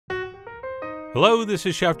Hello, this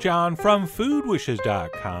is Chef John from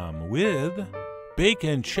foodwishes.com with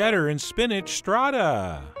bacon, cheddar, and spinach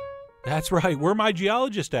strata. That's right, where my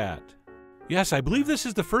geologist at? Yes, I believe this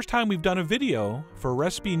is the first time we've done a video for a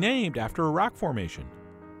recipe named after a rock formation,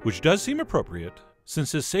 which does seem appropriate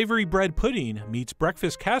since this savory bread pudding meets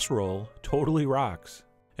breakfast casserole totally rocks.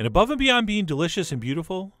 And above and beyond being delicious and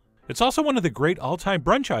beautiful, it's also one of the great all-time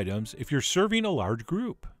brunch items if you're serving a large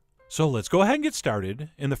group. So let's go ahead and get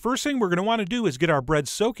started, and the first thing we're going to want to do is get our bread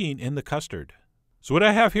soaking in the custard. So what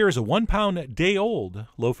I have here is a 1 pound day-old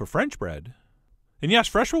loaf of French bread. And yes,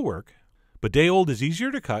 fresh will work, but day-old is easier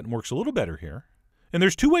to cut and works a little better here. And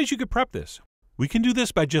there's two ways you could prep this. We can do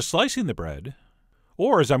this by just slicing the bread,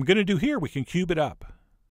 or as I'm going to do here, we can cube it up.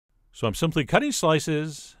 So I'm simply cutting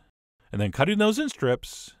slices, and then cutting those in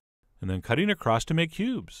strips, and then cutting across to make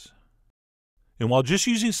cubes. And while just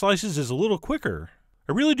using slices is a little quicker,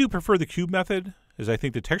 I really do prefer the cube method, as I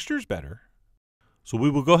think the texture is better. So we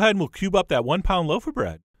will go ahead and we'll cube up that 1 pound loaf of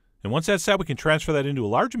bread. And once that's set, we can transfer that into a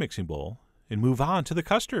large mixing bowl and move on to the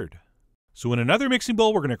custard. So in another mixing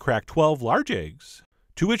bowl, we're going to crack 12 large eggs,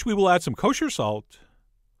 to which we will add some kosher salt,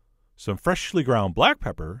 some freshly ground black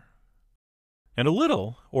pepper, and a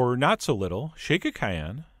little, or not so little, shake of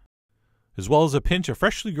cayenne, as well as a pinch of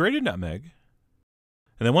freshly grated nutmeg.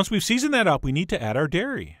 And then once we've seasoned that up, we need to add our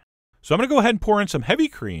dairy. So I'm going to go ahead and pour in some heavy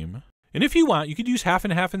cream, and if you want, you could use half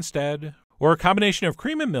and half instead, or a combination of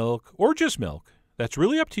cream and milk, or just milk. That's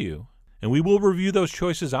really up to you, and we will review those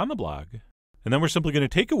choices on the blog. And then we're simply going to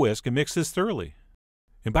take a whisk and mix this thoroughly.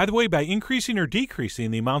 And by the way, by increasing or decreasing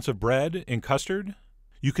the amounts of bread and custard,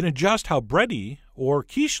 you can adjust how bready or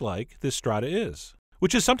quiche-like this strata is,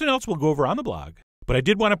 which is something else we'll go over on the blog. But I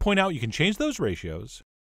did want to point out you can change those ratios.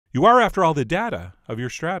 You are, after all, the data of your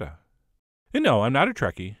strata. And no, I'm not a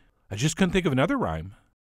Trekkie. I just couldn't think of another rhyme.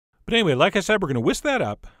 But anyway, like I said, we're going to whisk that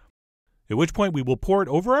up, at which point we will pour it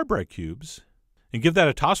over our bread cubes and give that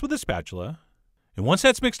a toss with a spatula. And once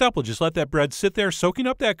that's mixed up, we'll just let that bread sit there soaking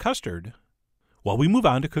up that custard while we move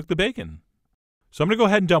on to cook the bacon. So I'm going to go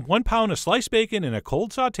ahead and dump 1 pound of sliced bacon in a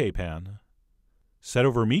cold saute pan, set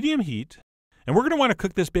over medium heat, and we're going to want to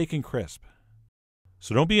cook this bacon crisp.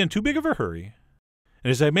 So don't be in too big of a hurry.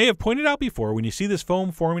 And as I may have pointed out before, when you see this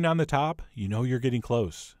foam forming on the top, you know you're getting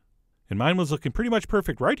close. And mine was looking pretty much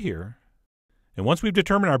perfect right here. And once we've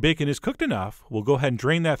determined our bacon is cooked enough, we'll go ahead and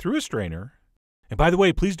drain that through a strainer. And by the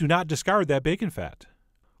way, please do not discard that bacon fat,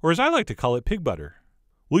 or as I like to call it, pig butter.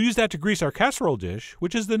 We'll use that to grease our casserole dish,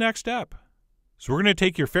 which is the next step. So we're going to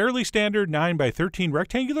take your fairly standard 9 by 13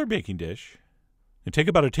 rectangular baking dish, and take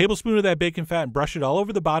about a tablespoon of that bacon fat and brush it all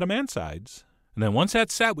over the bottom and sides. And then once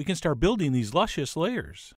that's set, we can start building these luscious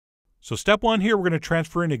layers. So step 1 here, we're going to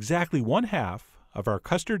transfer in exactly 1/2 of our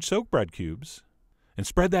custard soaked bread cubes and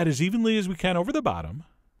spread that as evenly as we can over the bottom.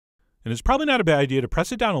 And it's probably not a bad idea to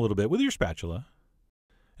press it down a little bit with your spatula.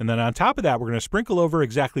 And then on top of that, we're going to sprinkle over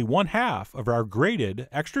exactly 1/2 of our grated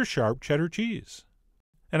extra sharp cheddar cheese.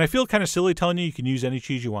 And I feel kind of silly telling you can use any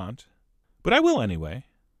cheese you want, but I will anyway.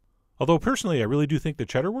 Although personally, I really do think the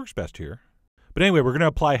cheddar works best here. But anyway, we're going to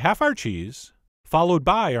apply half our cheese, followed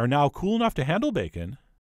by our now cool enough to handle bacon,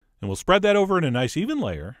 and we'll spread that over in a nice even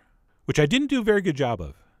layer, which I didn't do a very good job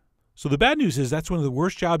of. So the bad news is that's one of the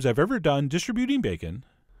worst jobs I've ever done distributing bacon.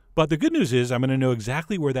 But the good news is I'm going to know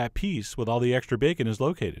exactly where that piece with all the extra bacon is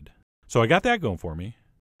located. So I got that going for me.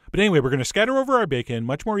 But anyway, we're going to scatter over our bacon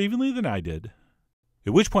much more evenly than I did,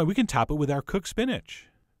 at which point we can top it with our cooked spinach.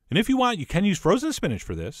 And if you want, you can use frozen spinach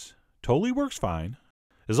for this. Totally works fine,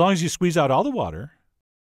 as long as you squeeze out all the water.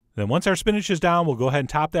 Then once our spinach is down, we'll go ahead and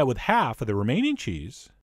top that with half of the remaining cheese,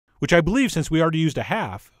 which I believe, since we already used a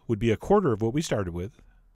half, would be a quarter of what we started with.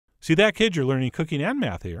 See that, kids? You're learning cooking and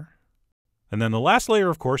math here. And then the last layer,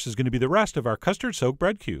 of course, is going to be the rest of our custard-soaked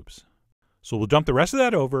bread cubes. So we'll dump the rest of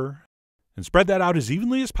that over and spread that out as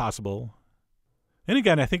evenly as possible. And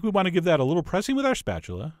again, I think we want to give that a little pressing with our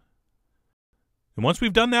spatula. And once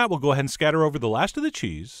we've done that, we'll go ahead and scatter over the last of the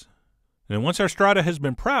cheese. And then once our strata has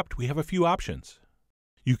been prepped, we have a few options.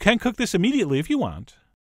 You can cook this immediately if you want,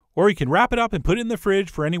 or you can wrap it up and put it in the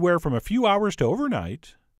fridge for anywhere from a few hours to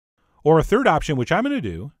overnight. Or a third option, which I'm going to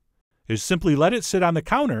do, is simply let it sit on the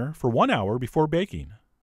counter for 1 hour before baking.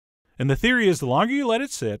 And the theory is the longer you let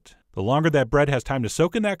it sit, the longer that bread has time to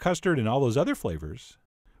soak in that custard and all those other flavors.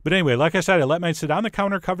 But anyway, like I said, I let mine sit on the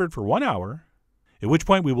counter covered for 1 hour, at which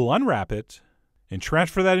point we will unwrap it and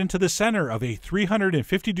transfer that into the center of a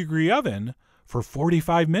 350-degree oven for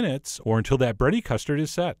 45 minutes, or until that bready custard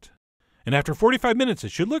is set. And after 45 minutes,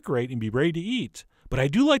 it should look great and be ready to eat. But I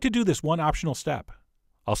do like to do this one optional step.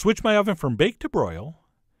 I'll switch my oven from bake to broil,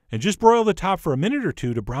 and just broil the top for a minute or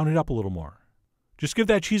two to brown it up a little more. Just give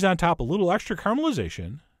that cheese on top a little extra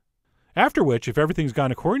caramelization. After which, if everything's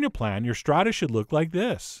gone according to plan, your strata should look like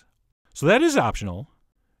this. So that is optional.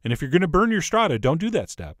 And if you're going to burn your strata, don't do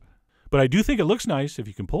that step. But I do think it looks nice if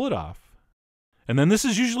you can pull it off. And then this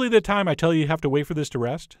is usually the time I tell you have to wait for this to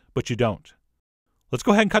rest, but you don't. Let's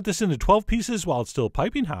go ahead and cut this into 12 pieces while it's still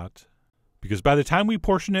piping hot, because by the time we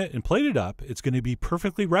portion it and plate it up, it's going to be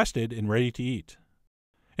perfectly rested and ready to eat.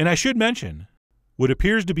 And I should mention, what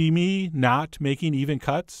appears to be me not making even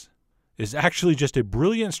cuts is actually just a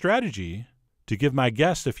brilliant strategy to give my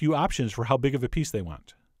guests a few options for how big of a piece they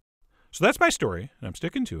want. So that's my story, and I'm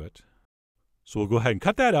sticking to it. So we'll go ahead and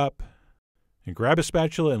cut that up and grab a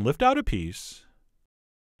spatula and lift out a piece.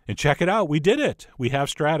 And check it out, we did it. We have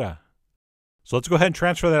strata. So let's go ahead and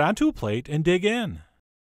transfer that onto a plate and dig in.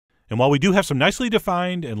 And while we do have some nicely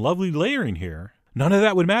defined and lovely layering here, none of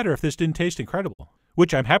that would matter if this didn't taste incredible,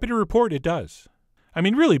 which I'm happy to report it does. I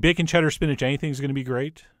mean, really, bacon, cheddar, spinach, anything is going to be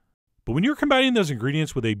great. But when you're combining those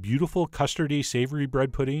ingredients with a beautiful custardy, savory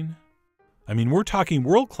bread pudding, I mean, we're talking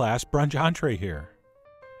world-class brunch entree here,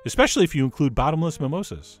 especially if you include bottomless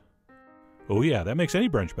mimosas. Oh yeah, that makes any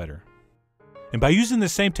brunch better. And by using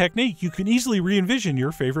this same technique, you can easily re-envision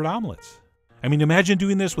your favorite omelets. I mean, imagine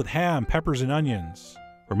doing this with ham, peppers, and onions.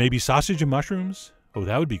 Or maybe sausage and mushrooms. Oh,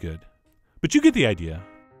 that would be good. But you get the idea.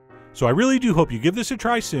 So I really do hope you give this a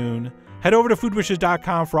try soon. Head over to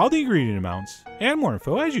foodwishes.com for all the ingredient amounts and more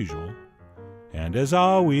info as usual. And as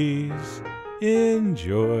always,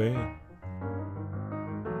 enjoy.